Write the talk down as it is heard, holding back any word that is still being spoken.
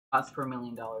cost for $1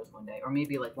 million one day, or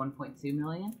maybe like 1.2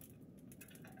 million.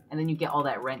 And then you get all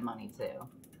that rent money too.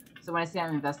 So when I say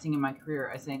I'm investing in my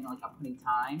career, I'm saying like I'm putting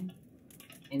time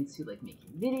into like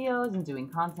making videos and doing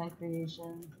content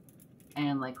creation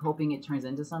and like hoping it turns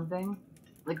into something.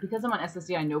 Like because I'm on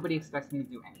SSDI, nobody expects me to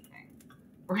do anything,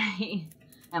 right?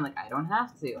 And like I don't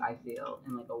have to, I feel,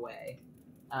 in like a way.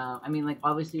 I mean, like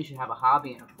obviously you should have a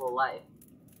hobby and a full life,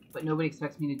 but nobody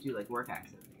expects me to do like work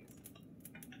activities.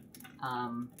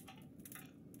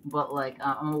 But like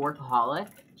I'm a workaholic.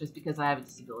 Just because I have a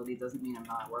disability doesn't mean I'm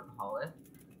not a workaholic.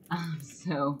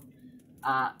 So,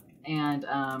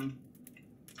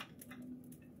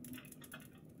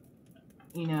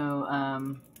 you know,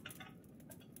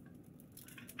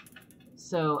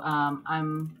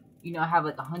 I'm, you know, I have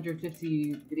like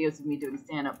 150 videos of me doing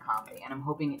stand-up comedy, and I'm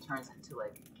hoping it turns into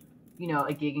like, you know,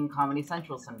 a gig in Comedy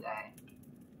Central someday.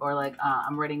 Or like,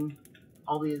 I'm writing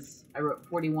all these, I wrote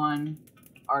 41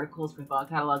 articles for Thought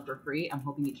Catalog for free. I'm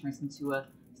hoping it turns into a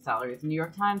salary at the New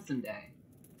York Times someday.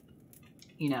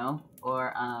 You know,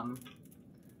 or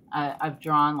I've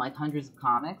drawn like hundreds of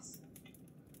comics.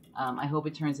 I hope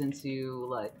it turns into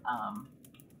like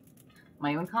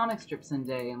my own comic strip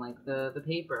someday in like the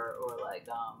paper, or like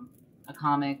a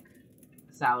comic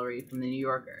salary from the New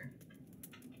Yorker.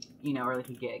 You know, or like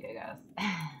a gig, I guess.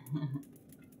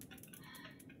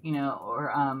 You know,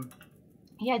 or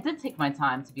yeah, it did take my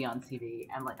time to be on TV,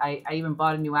 and like I even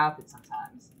bought a new outfit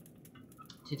sometimes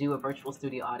to do a virtual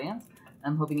studio audience.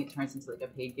 I'm hoping it turns into like a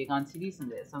paid gig on TV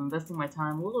someday. So I'm investing my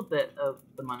time, a little bit of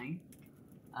the money,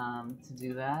 to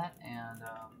do that. And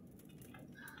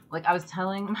like I was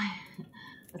telling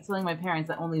my parents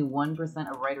that only 1%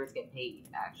 of writers get paid.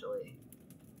 Actually,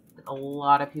 like a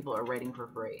lot of people are writing for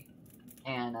free,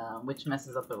 and which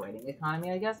messes up the writing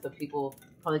economy, I guess. But people,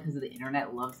 probably because of the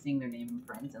internet, love seeing their name in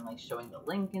print and like showing the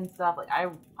link and stuff. Like I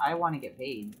want to get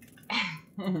paid.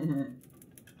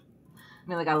 I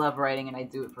mean, like, I love writing and I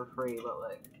do it for free, but,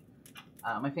 like,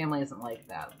 my family isn't like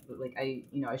that. But, like, I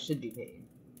should be paid.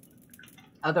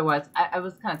 Otherwise, I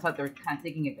was kind of taught they're kind of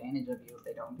taking advantage of you if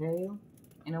they don't pay you,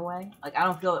 in a way. Like, I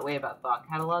don't feel that way about Thought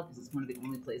Catalog, because it's one of the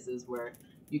only places where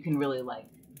you can really, like,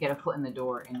 get a foot in the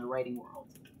door in the writing world.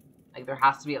 Like, there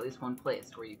has to be at least one place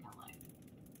where you can, like,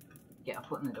 get a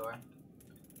foot in the door.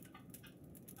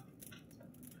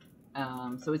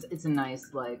 So it's a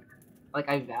nice, like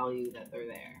I value that they're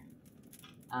there.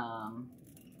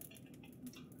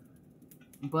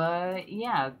 But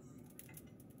yeah, it's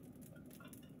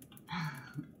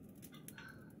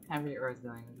can't read where I was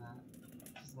going with that.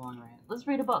 Just a long rant. Let's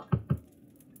read a book.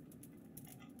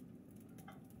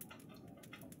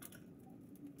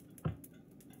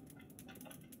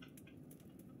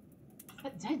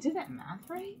 Did I do that math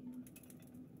right?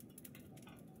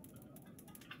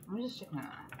 Let me just check my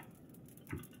math.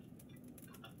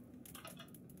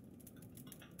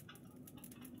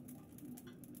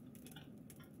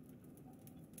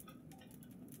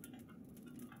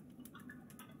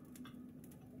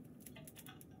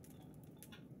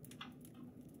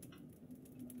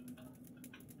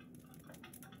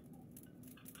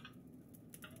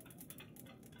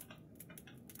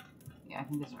 Yeah, I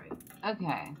think that's right.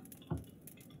 Okay.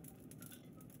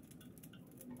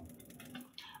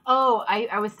 Oh,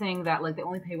 I was saying that, like, they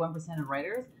only pay 1% of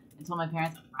writers. And told my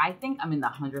parents, I think I'm in the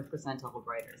 100th percentile of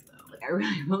writers, though. Like, I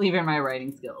really believe in my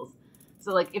writing skills.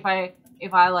 So, like, if I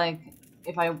was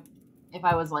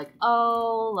like,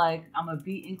 oh, like, I'm a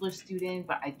B English student,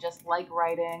 but I just like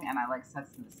writing, and I like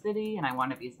Sex and the City, and I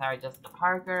want to be Sarah Jessica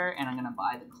Parker, and I'm gonna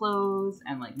buy the clothes,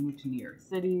 and, like, move to New York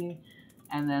City,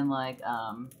 and then, like,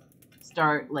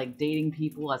 start, like, dating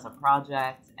people as a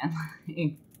project, and,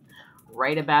 like,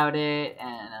 write about it,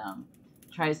 and,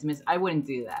 try to submit. I wouldn't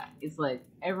do that. It's, like,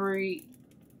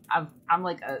 I'm,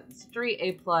 like, a straight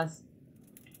A+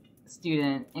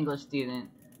 student, English student,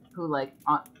 who, like,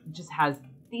 just has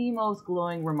the most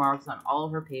glowing remarks on all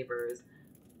of her papers.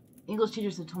 English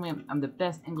teachers have told me I'm the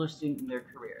best English student in their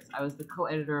careers. I was the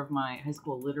co-editor of my high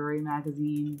school literary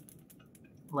magazine.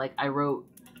 Like, I was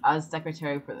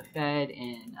secretary for the Fed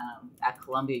at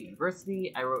Columbia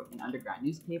University. I wrote an underground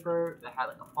newspaper that had,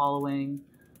 like, a following.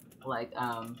 Like,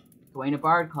 going to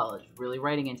Bard College, really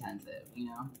writing intensive, you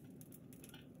know?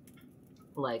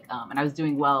 Like, and I was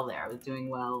doing well there. I was doing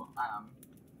well,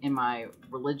 in my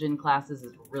religion classes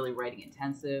is really writing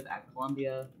intensive at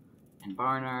Columbia and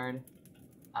Barnard.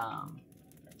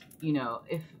 You know,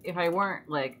 if I weren't,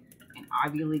 like, an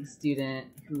Ivy League student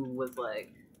who was,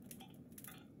 like,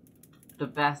 the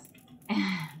best,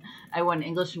 I won an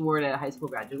English award at a high school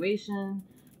graduation,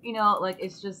 you know, like,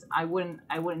 it's just, I wouldn't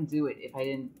do it if I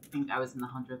didn't think I was in the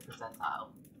 100th percentile.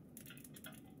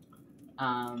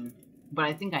 but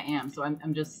I think I am. So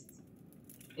I'm just,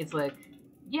 it's like,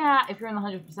 yeah, if you're in the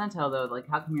 100th percentile though, like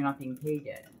how come you're not being paid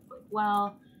yet? It's like,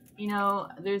 well, you know,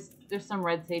 there's some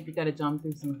red tape, you got to jump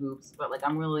through some hoops, but like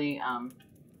I'm really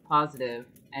positive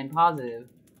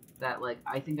that like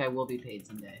I think I will be paid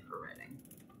someday for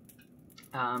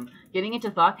writing. Getting into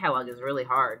thought catalog is really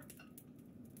hard.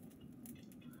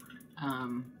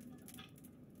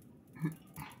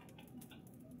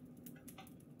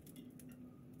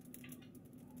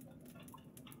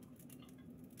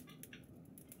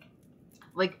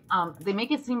 Like they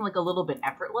make it seem like a little bit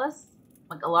effortless.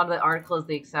 Like a lot of the articles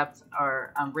they accept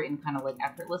are written kind of like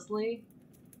effortlessly.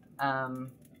 But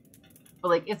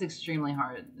like it's extremely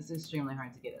hard. It's extremely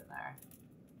hard to get in there.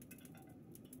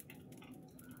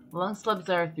 Long slept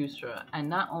Zarathustra, and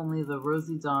not only the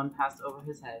rosy dawn passed over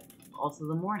his head, but also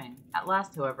the morning. At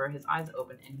last, however, his eyes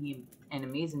opened, and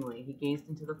amazingly he gazed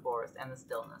into the forest and the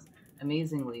stillness.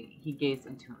 Amazingly he gazed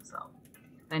into himself.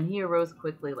 Then he arose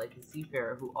quickly like a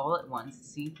seafarer who all at once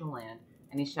sees the land,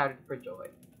 and he shouted for joy,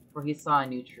 for he saw a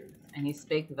new truth, and he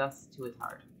spake thus to his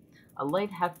heart. A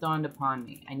light hath dawned upon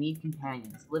me. I need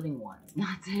companions, living ones,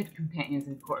 not dead companions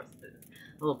and corpses.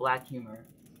 A little black humor,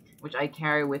 which I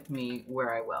carry with me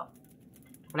where I will.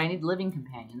 But I need living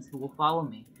companions who will follow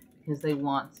me, because they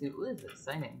want to... Ooh, this is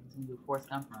exciting. It's going to do a Forrest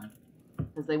Gump run.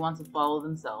 Because they want to follow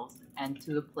themselves, and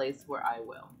to the place where I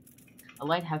will. A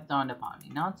light hath dawned upon me.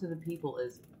 Not to the people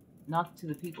is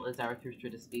Zarathustra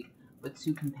to speak, but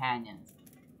to companions.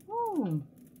 Ooh,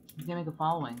 he's going to make a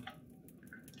following.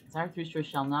 Zarathustra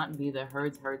shall not be the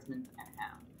herd's herdsman and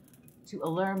hound. To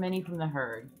allure many from the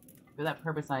herd, for that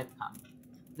purpose I have come.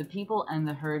 The people and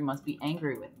the herd must be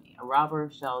angry with me. A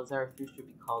robber shall Zarathustra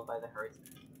be called by the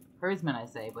herdsmen. Herdsmen, I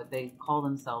say, but they call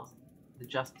themselves the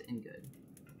just and good.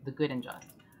 The good and just.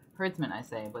 Herdsmen, I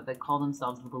say, but they call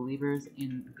themselves the believers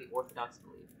in the orthodox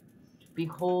belief.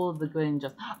 Behold the good and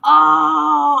just.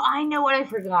 Oh, I know what I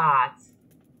forgot.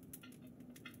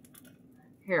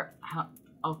 Here,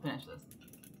 I'll finish this.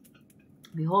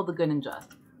 Behold the good and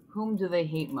just. Whom do they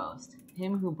hate most?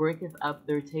 Him who breaketh up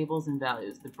their tables and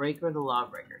values, the breaker, the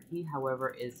lawbreaker. He, however,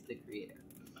 is the creator.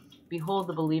 Behold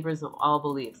the believers of all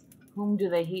beliefs. Whom do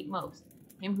they hate most?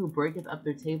 Him who breaketh up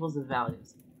their tables of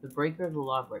values, the breaker, the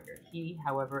lawbreaker. He,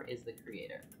 however, is the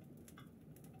creator.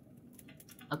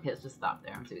 Okay, let's just stop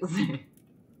there. I'm too excited.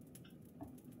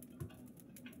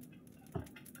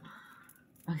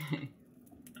 Okay.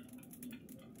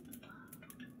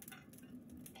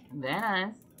 Very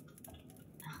nice.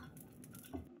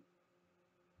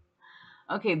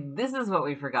 Okay, this is what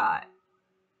we forgot.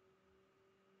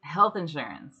 Health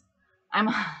insurance. I'm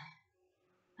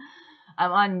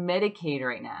on Medicaid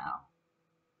right now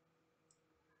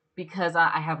because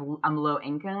I'm low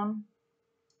income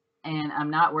and I'm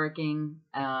not working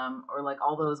or like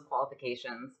all those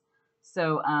qualifications.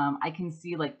 So I can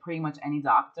see like pretty much any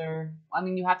doctor. I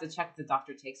mean, you have to check if the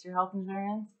doctor takes your health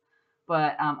insurance.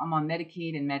 But I'm on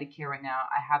Medicaid and Medicare right now.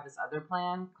 I have this other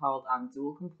plan called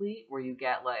Dual Complete, where you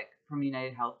get like from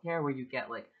United Healthcare, where you get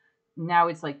like now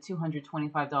it's like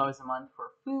 $225 a month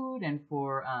for food and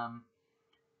for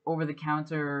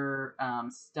over-the-counter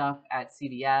stuff at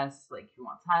CVS, like if you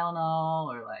want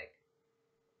Tylenol or like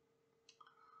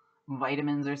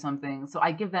vitamins or something. So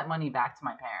I give that money back to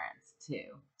my parents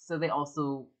too, so they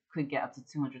also could get up to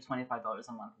 $225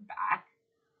 a month back.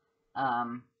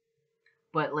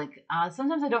 But like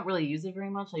sometimes I don't really use it very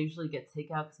much. I usually get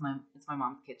takeout because it's my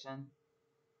mom's kitchen.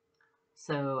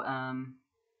 So I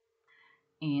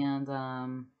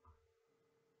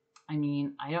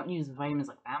mean, I don't use vitamins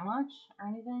like that much or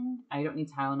anything. I don't need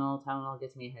Tylenol. Tylenol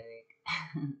gets me a headache.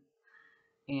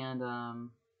 And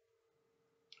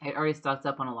I already stocked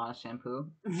up on a lot of shampoo.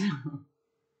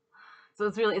 So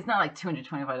it's not like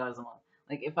 $225 a month.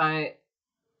 Like if I,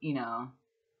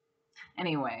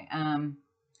 anyway,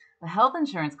 the health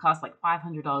insurance costs like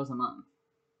 $500 a month.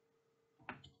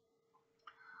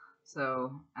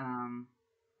 So,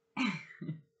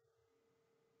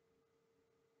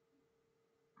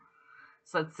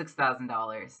 so that's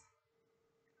 $6,000.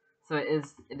 So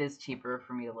it is cheaper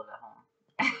for me to live at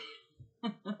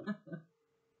home.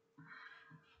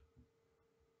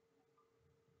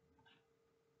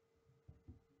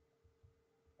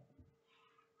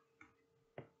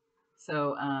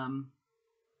 So,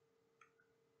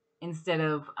 instead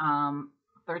of $1,300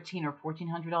 or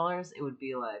 $1,400, it would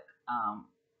be like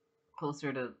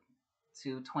closer to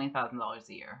 $20,000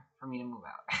 a year for me to move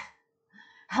out.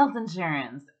 Health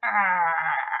insurance.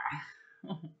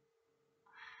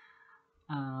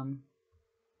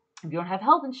 If you don't have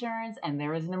health insurance and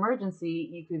there is an emergency,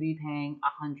 you could be paying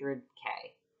 $100K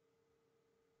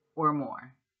or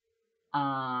more.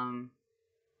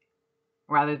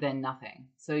 rather than nothing.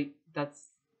 So that's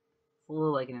a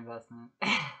little like an investment.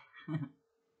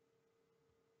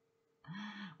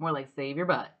 More like save your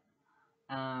butt.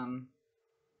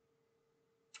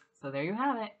 So there you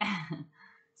have it.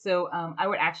 So I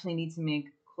would actually need to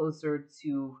make closer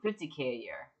to 50K a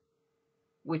year,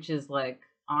 which is like,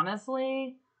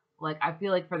 honestly, like I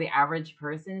feel like for the average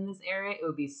person in this area, it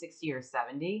would be 60 or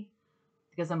 70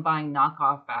 because I'm buying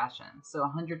knockoff fashion. So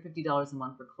 $150 a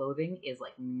month for clothing is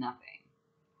like nothing.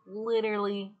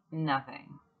 Literally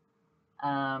nothing.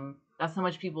 That's how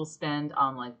much people spend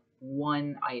on like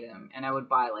one item, and I would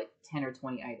buy like 10 or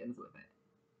 20 items with it.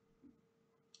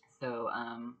 So,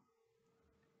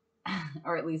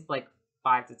 or at least like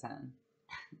 5 to 10.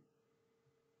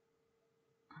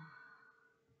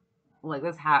 Like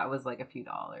this hat was like a few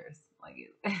dollars.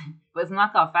 Like, but it's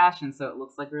knockoff fashion, so it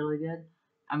looks like really good.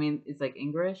 I mean, it's like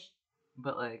English,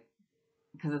 but like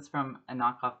because it's from a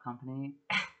knockoff company.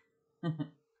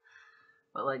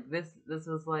 But like this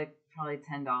was like probably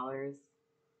 $10.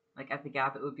 Like at the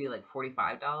Gap, it would be like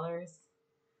 $45.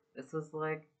 This was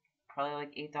like probably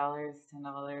like $8,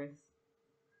 $10.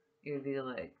 It would be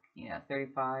like, you know,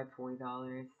 $35,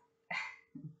 $40.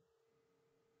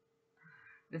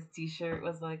 This T-shirt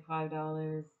was like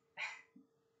 $5,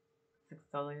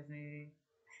 $6 maybe.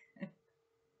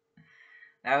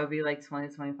 That would be like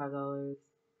 $20, $25.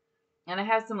 And I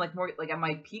have some like more like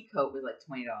my pea coat was like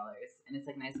 $20, and it's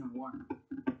like nice and warm.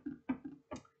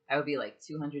 That would be like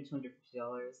 $200,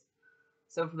 $250.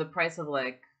 So for the price of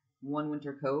like one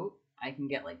winter coat, I can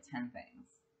get like 10 things,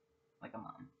 like a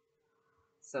month.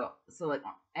 So like,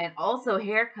 and also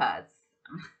haircuts.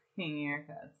 I'm getting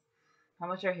haircuts. How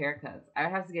much are haircuts? I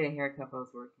would have to get a haircut if I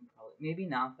was working, probably. Maybe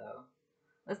not though.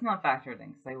 Let's not factor it in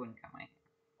because I wouldn't cut my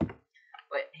hair.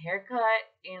 But haircut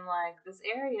in like this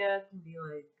area can be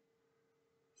like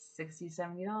 $60,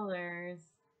 $70.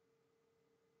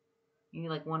 You need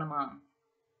like one a month.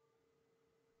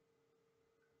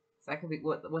 So that could be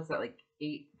what's that, like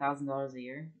 $8,000 a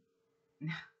year?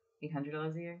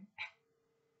 $800 a year?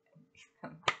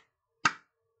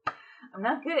 I'm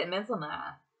not good at mental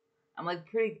math. I'm like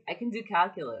I can do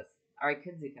calculus. Or I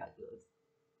could do calculus.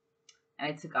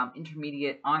 And I took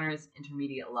honors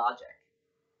intermediate logic.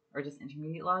 Or just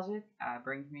intermediate logic at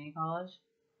Brigham Community College.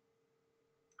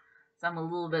 So I'm a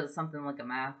little bit of something like a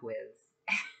math whiz.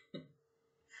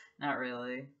 Not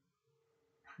really.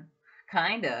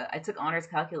 Kinda. I took honors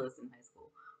calculus in high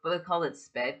school. But they called it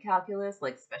SPED calculus,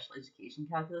 like special education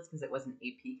calculus, because it wasn't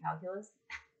AP calculus.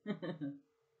 That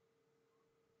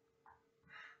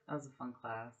was a fun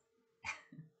class.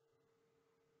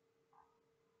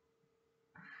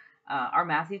 Our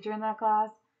math teacher in that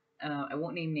class, I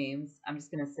won't name names. I'm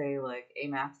just going to say, like, a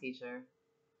math teacher.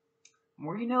 The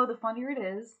more you know, the funnier it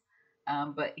is.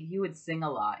 But he would sing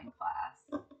a lot in class.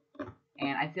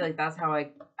 And I feel like that's how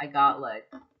I got,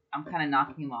 like, I'm kind of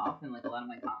knocking him off in, like, a lot of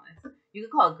my comics. You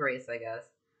could call it grace, I guess.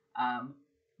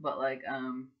 But, like,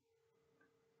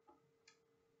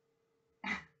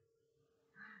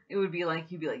 it would be like,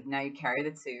 he'd be like, now you carry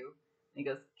the 2. And he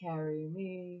goes, carry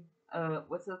me.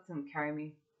 What's that song? Carry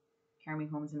me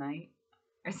home tonight,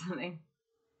 or something.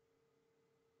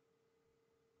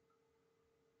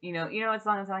 You know what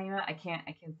song I'm talking about? I can't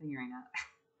sing it right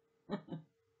now.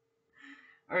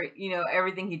 Or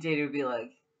everything he did would be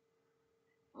like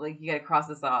you gotta cross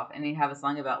this off, and he'd have a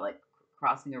song about like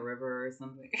crossing a river or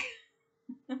something.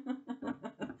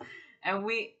 And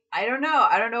I don't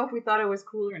know if we thought it was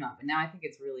cool or not, but now I think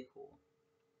it's really cool.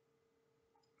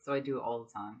 So I do it all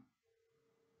the time.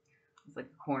 It's like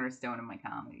a cornerstone of my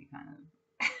comedy, kind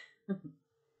of.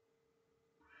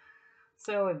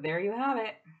 So there you have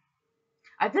it.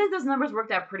 I feel like those numbers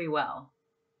worked out pretty well.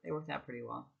 They worked out pretty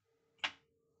well.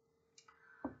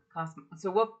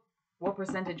 So what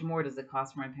percentage more does it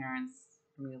cost for my parents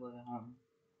for me to live at home?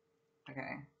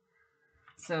 Okay.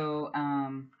 So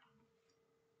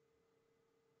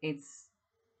it's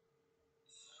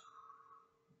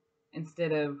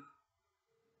instead of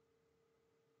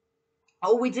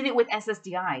we did it with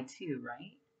SSDI too,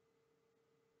 right?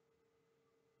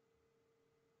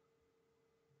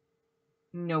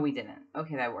 No, we didn't.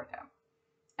 Okay, that worked out.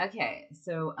 Okay,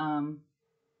 so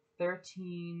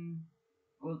 13.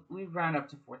 Well, we round up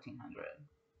to 1,400.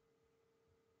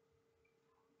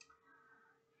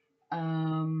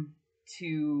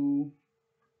 To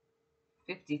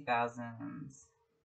 50,000